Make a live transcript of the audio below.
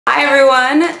Hi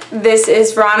everyone, this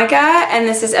is Veronica and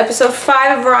this is episode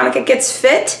 5 of Veronica Gets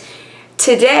Fit.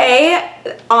 Today,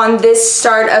 on this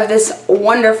start of this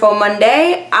wonderful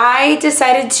Monday, I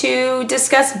decided to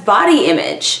discuss body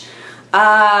image.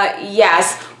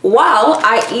 Yes, while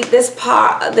I eat this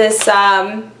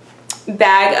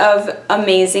bag of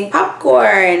amazing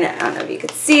popcorn. I don't know if you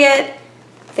could see it.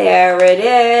 There it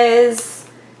is.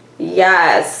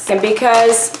 Yes, and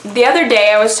because the other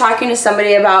day I was talking to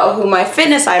somebody about who my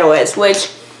fitness idol is,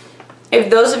 which if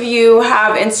those of you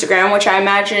have Instagram, which I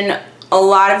imagine a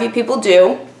lot of you people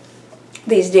do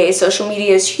these days, social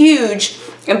media is huge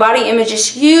and body image is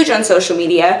huge on social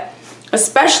media,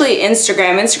 especially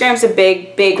Instagram. Instagram's a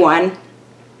big one.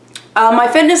 My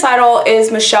fitness idol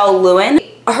is Michelle Lewin.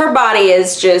 Her body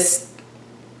is just,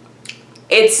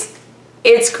 it's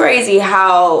crazy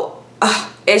how,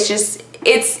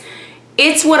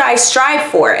 it's what I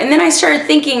strive for. And then I started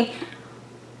thinking,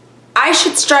 I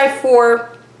should strive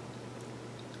for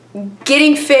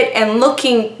getting fit and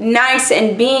looking nice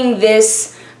and being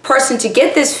this person to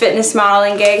get this fitness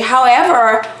modeling gig.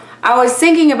 However, I was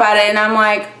thinking about it and I'm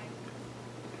like,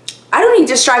 I don't need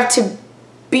to strive to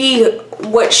be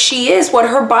what she is. What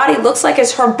her body looks like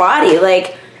is her body.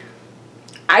 Like,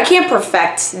 I can't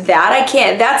perfect that. I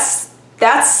can't, that's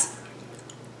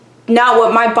not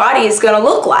what my body is gonna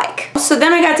look like. So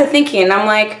then I got to thinking and I'm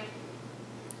like,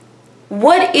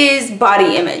 what is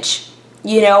body image?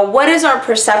 You know, what is our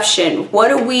perception? What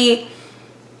do we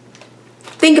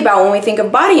think about when we think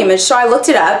of body image? So I looked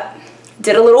it up,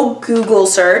 did a little Google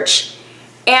search,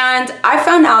 and I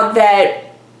found out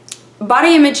that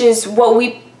body image is what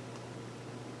we,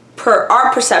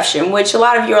 our perception, which a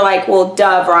lot of you are like, well,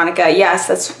 duh, Veronica, yes,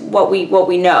 that's what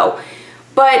we know.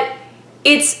 But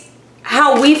it's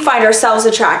how we find ourselves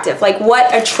attractive, like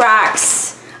what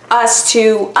attracts us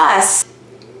to us.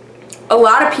 A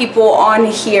lot of people on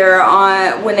here,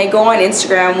 when they go on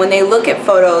Instagram, when they look at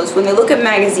photos, when they look at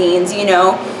magazines, you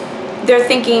know, they're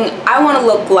thinking, I want to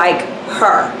look like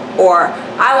her, or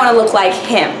I want to look like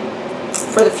him,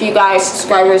 for the few guys,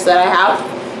 subscribers that I have.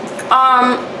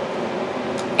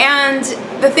 And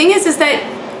the thing is that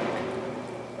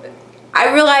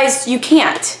I realized you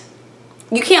can't.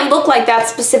 You can't look like that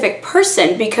specific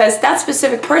person, because that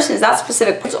specific person is that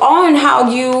specific person. It's all in how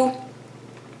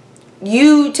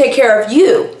you take care of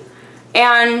you.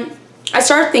 And I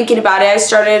started thinking about it. I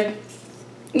started,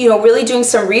 you know, really doing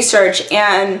some research,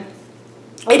 and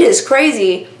it is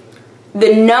crazy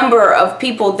the number of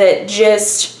people that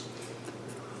just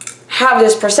have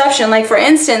this perception. Like, for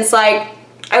instance, like,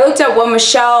 I looked at what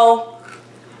Michelle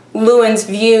Lewin's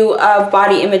view of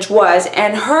body image was,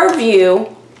 and her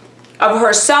view of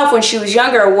herself when she was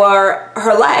younger were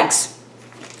her legs.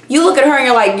 You look at her and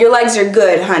you're like, your legs are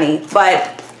good, honey.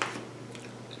 But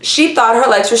she thought her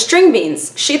legs were string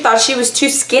beans. She thought she was too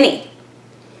skinny.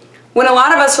 When a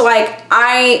lot of us are like,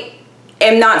 I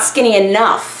am not skinny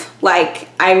enough. Like,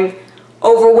 I'm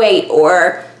overweight,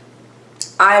 or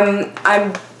I'm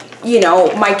you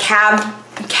know, my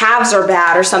calves are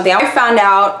bad or something. I found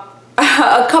out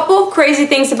a couple of crazy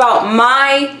things about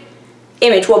my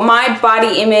image, what my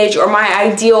body image or my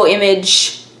ideal image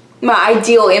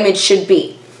should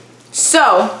be.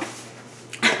 So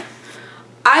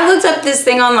I looked up this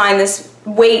thing online, this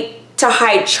weight to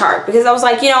height chart, because I was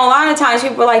like, you know, a lot of times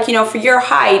people are like, you know, for your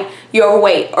height you're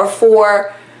overweight, or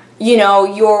for, you know,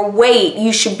 your weight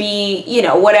you should be, you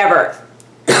know, whatever.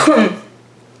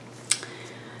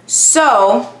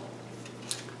 So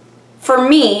for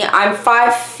me, I'm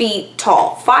 5 feet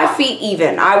tall, 5 feet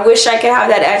even. I wish I could have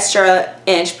that extra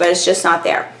inch, but it's just not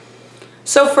there.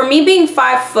 So for me, being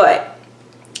 5 foot,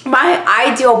 my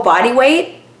ideal body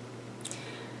weight,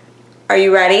 are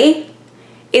you ready,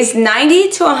 is 90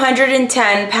 to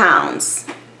 110 pounds.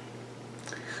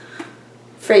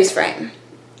 Freeze frame.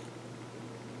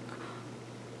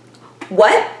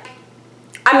 What?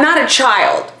 I'm not a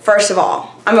child, first of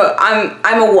all. I'm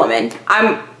a woman.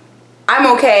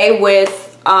 I'm okay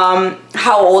with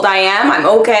how old I am. I'm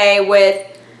okay with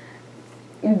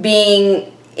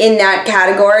being in that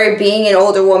category, being an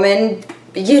older woman,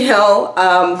 you know,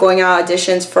 going on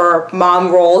auditions for mom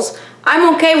roles.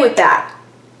 I'm okay with that.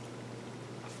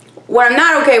 What I'm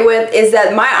not okay with is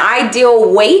that my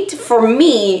ideal weight for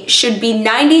me should be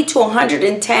 90 to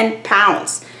 110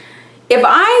 pounds. If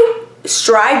I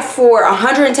strive for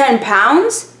 110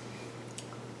 pounds,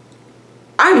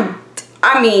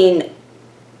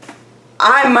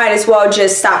 I might as well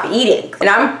just stop eating. And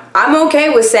I'm okay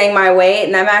with saying my weight,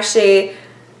 and I'm actually,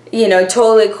 you know,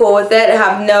 totally cool with it. I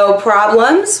have no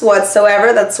problems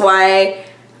whatsoever. That's why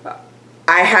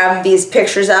I have these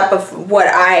pictures up of what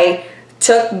I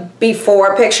took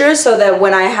before pictures so that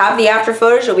when I have the after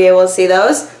photos, you'll be able to see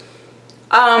those.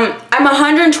 I'm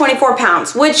 124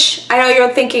 pounds, which I know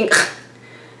you're thinking,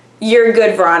 you're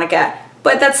good, Veronica.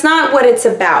 But that's not what it's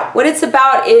about. What it's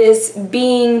about is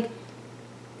being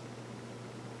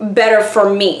better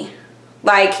for me.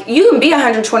 Like, you can be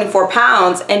 124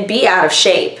 pounds and be out of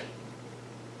shape.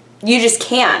 You just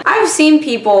can't. I've seen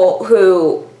people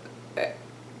who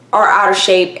are out of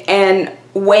shape and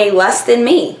weigh less than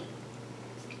me.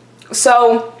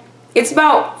 So it's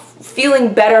about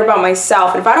feeling better about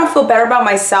myself. And if I don't feel better about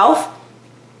myself,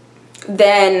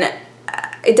 then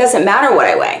it doesn't matter what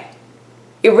I weigh.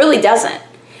 It really doesn't.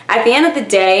 At the end of the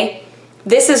day,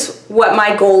 this is what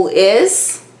my goal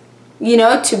is, you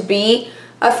know, to be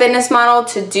a fitness model,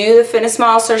 to do the fitness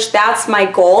model search. That's my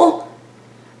goal.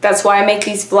 That's why I make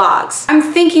these vlogs. I'm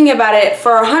thinking about it.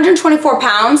 For 124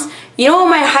 pounds, you know what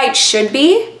my height should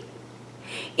be?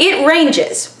 It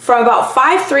ranges from about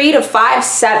 5'3" to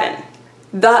 5'7".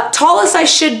 The tallest I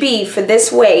should be for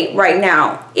this weight right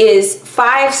now is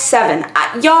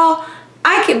 5'7". Y'all,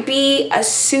 I could be a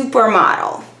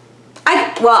supermodel.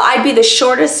 Well, I'd be the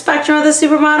shortest spectrum of the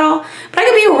supermodel, but I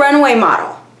could be a runway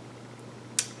model.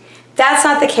 That's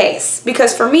not the case,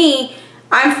 because for me,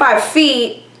 I'm 5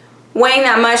 feet, weighing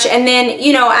that much, and then,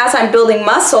 you know, as I'm building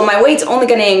muscle, my weight's only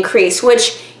going to increase,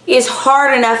 which is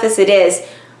hard enough as it is.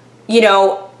 You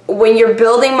know, when you're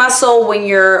building muscle, when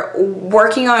you're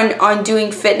working on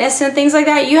doing fitness and things like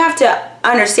that, you have to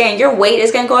understand your weight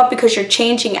is going to go up because you're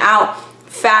changing out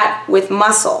fat with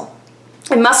muscle.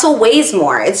 And muscle weighs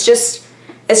more. It's just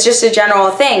a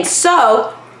general thing.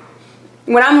 So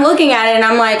when I'm looking at it and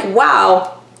I'm like,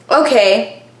 wow,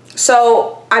 okay,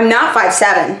 so I'm not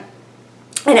 5'7".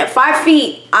 And at 5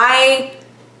 feet, I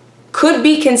could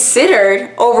be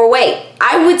considered overweight.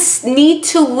 I would need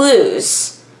to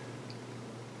lose,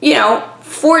 you know,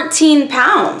 14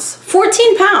 pounds.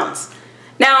 14 pounds.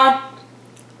 Now,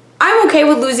 I'm okay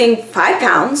with losing 5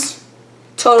 pounds.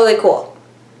 Totally cool.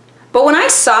 But when I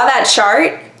saw that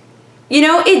chart, you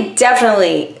know, it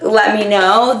definitely let me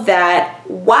know that,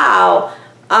 wow,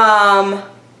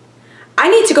 I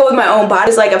need to go with my own body.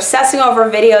 It's like obsessing over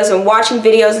videos and watching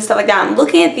videos and stuff like that. I'm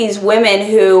looking at these women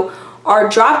who are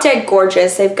drop dead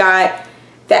gorgeous. They've got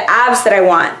the abs that I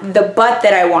want, the butt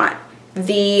that I want,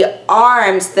 the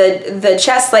arms, the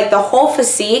chest, like the whole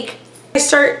physique. I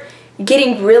start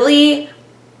getting really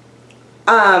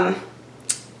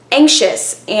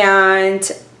anxious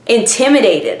and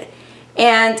intimidated.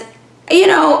 And, you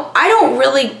know, I don't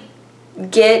really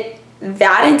get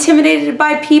that intimidated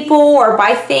by people or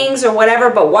by things or whatever,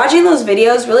 but watching those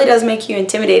videos really does make you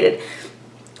intimidated.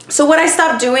 So what I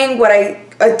stopped doing,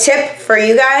 a tip for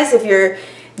you guys, if you're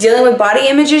dealing with body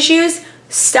image issues,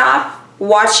 stop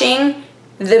watching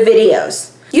the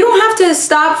videos. You don't have to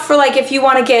stop for, like, if you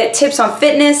want to get tips on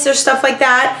fitness or stuff like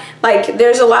that. Like,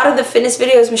 there's a lot of the fitness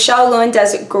videos. Michelle Lewin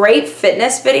does great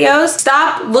fitness videos.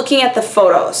 Stop looking at the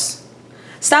photos.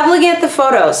 Stop looking at the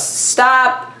photos.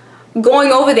 Stop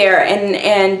going over there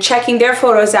and checking their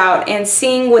photos out and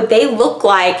seeing what they look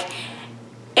like,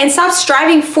 and stop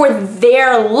striving for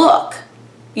their look.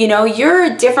 You know, you're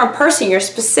a different person. You're a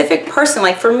specific person.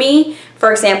 Like for me,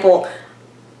 for example,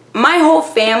 my whole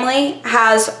family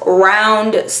has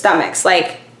round stomachs,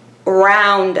 like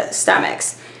round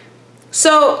stomachs.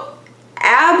 So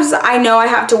abs, I know I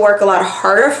have to work a lot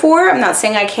harder for. I'm not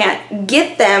saying I can't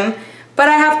get them, but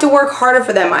I have to work harder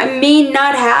for them. I may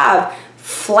not have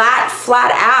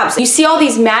flat abs. You see all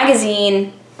these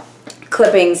magazine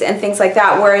clippings and things like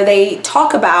that where they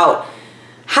talk about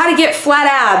how to get flat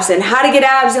abs and how to get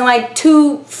abs in like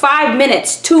 2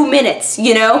 minutes,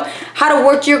 you know, how to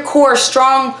work your core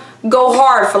strong, go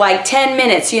hard for like 10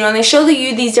 minutes, you know, and they show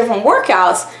you these different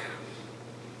workouts.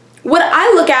 What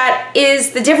I look at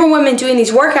is the different women doing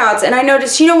these workouts, and I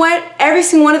notice, you know what, every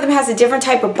single one of them has a different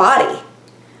type of body.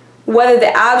 Whether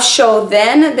the abs show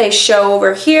then, they show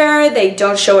over here, they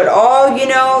don't show at all, you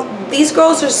know, these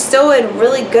girls are still in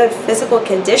really good physical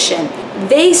condition.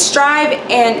 They strive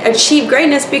and achieve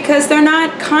greatness because they're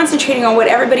not concentrating on what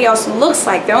everybody else looks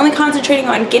like. They're only concentrating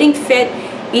on getting fit,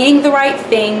 eating the right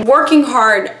thing, working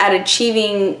hard at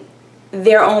achieving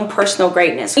their own personal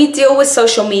greatness. We deal with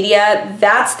social media.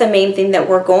 That's the main thing that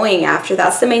we're going after.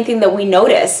 That's the main thing that we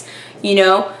notice. You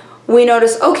know, we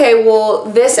notice, okay, well,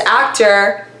 this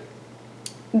actor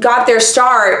got their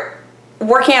start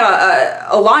working at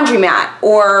a laundromat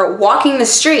or walking the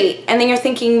street, and then you're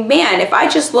thinking, man, if I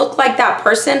just look like that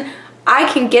person,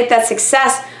 I can get that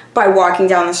success by walking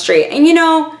down the street. And you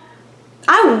know,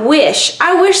 I wish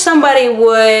somebody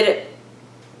would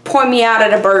point me out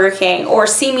at a Burger King or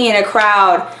see me in a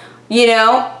crowd, you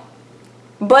know,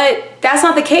 But that's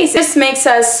not the case. This makes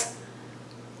us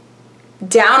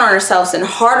down on ourselves and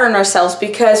hard on ourselves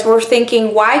because we're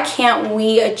thinking, why can't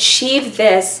we achieve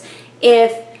this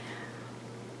if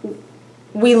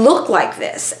we look like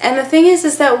this? And the thing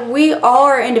is that we all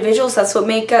are individuals. That's what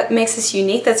makes us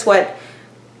unique. That's what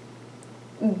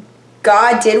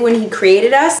God did when He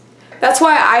created us. That's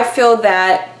why I feel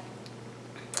that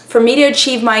for me to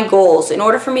achieve my goals, in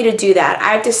order for me to do that,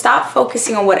 I have to stop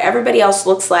focusing on what everybody else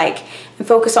looks like and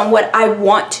focus on what I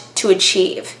want to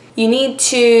achieve. You need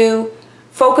to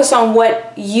focus on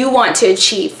what you want to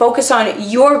achieve. Focus on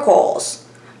your goals.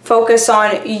 Focus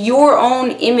on your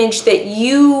own image that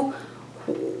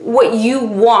what you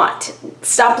want.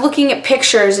 Stop looking at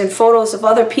pictures and photos of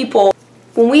other people.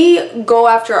 When we go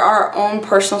after our own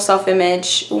personal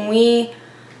self-image, when we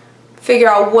figure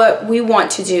out what we want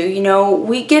to do, you know,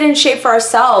 we get in shape for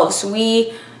ourselves.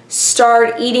 We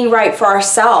start eating right for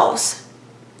ourselves.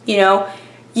 You know,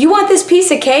 you want this piece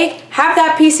of cake? Have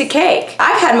that piece of cake.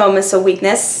 I've had moments of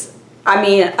weakness. I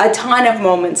mean, a ton of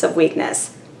moments of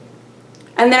weakness.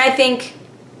 And then I think,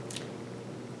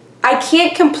 I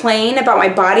can't complain about my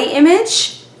body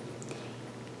image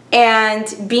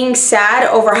and being sad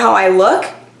over how I look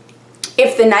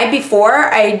if the night before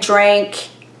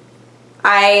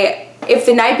if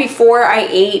the night before I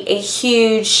ate a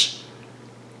huge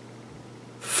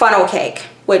funnel cake,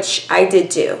 which I did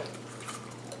do.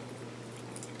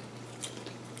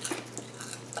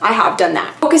 I have done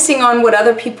that. Focusing on what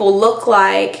other people look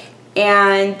like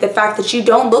and the fact that you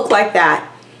don't look like that,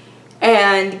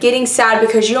 and getting sad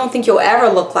because you don't think you'll ever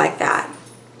look like that,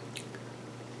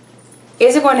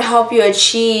 isn't going to help you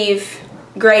achieve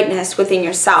greatness within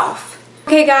yourself.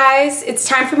 Okay guys, it's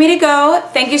time for me to go.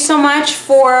 Thank you so much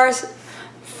for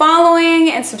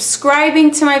following and subscribing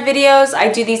to my videos.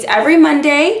 I do these every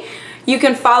Monday. You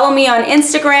can follow me on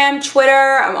Instagram,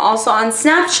 Twitter. I'm also on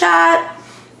Snapchat.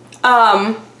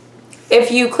 If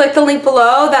you click the link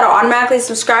below, that'll automatically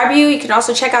subscribe you. You can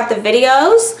also check out the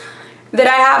videos that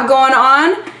I have going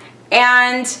on.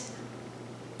 And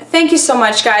thank you so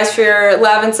much guys for your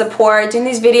love and support. Doing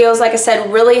these videos, like I said,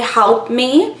 really help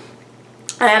me.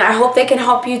 And I hope they can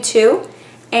help you too.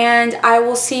 And I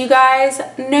will see you guys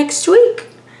next week.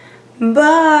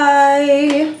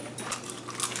 Bye.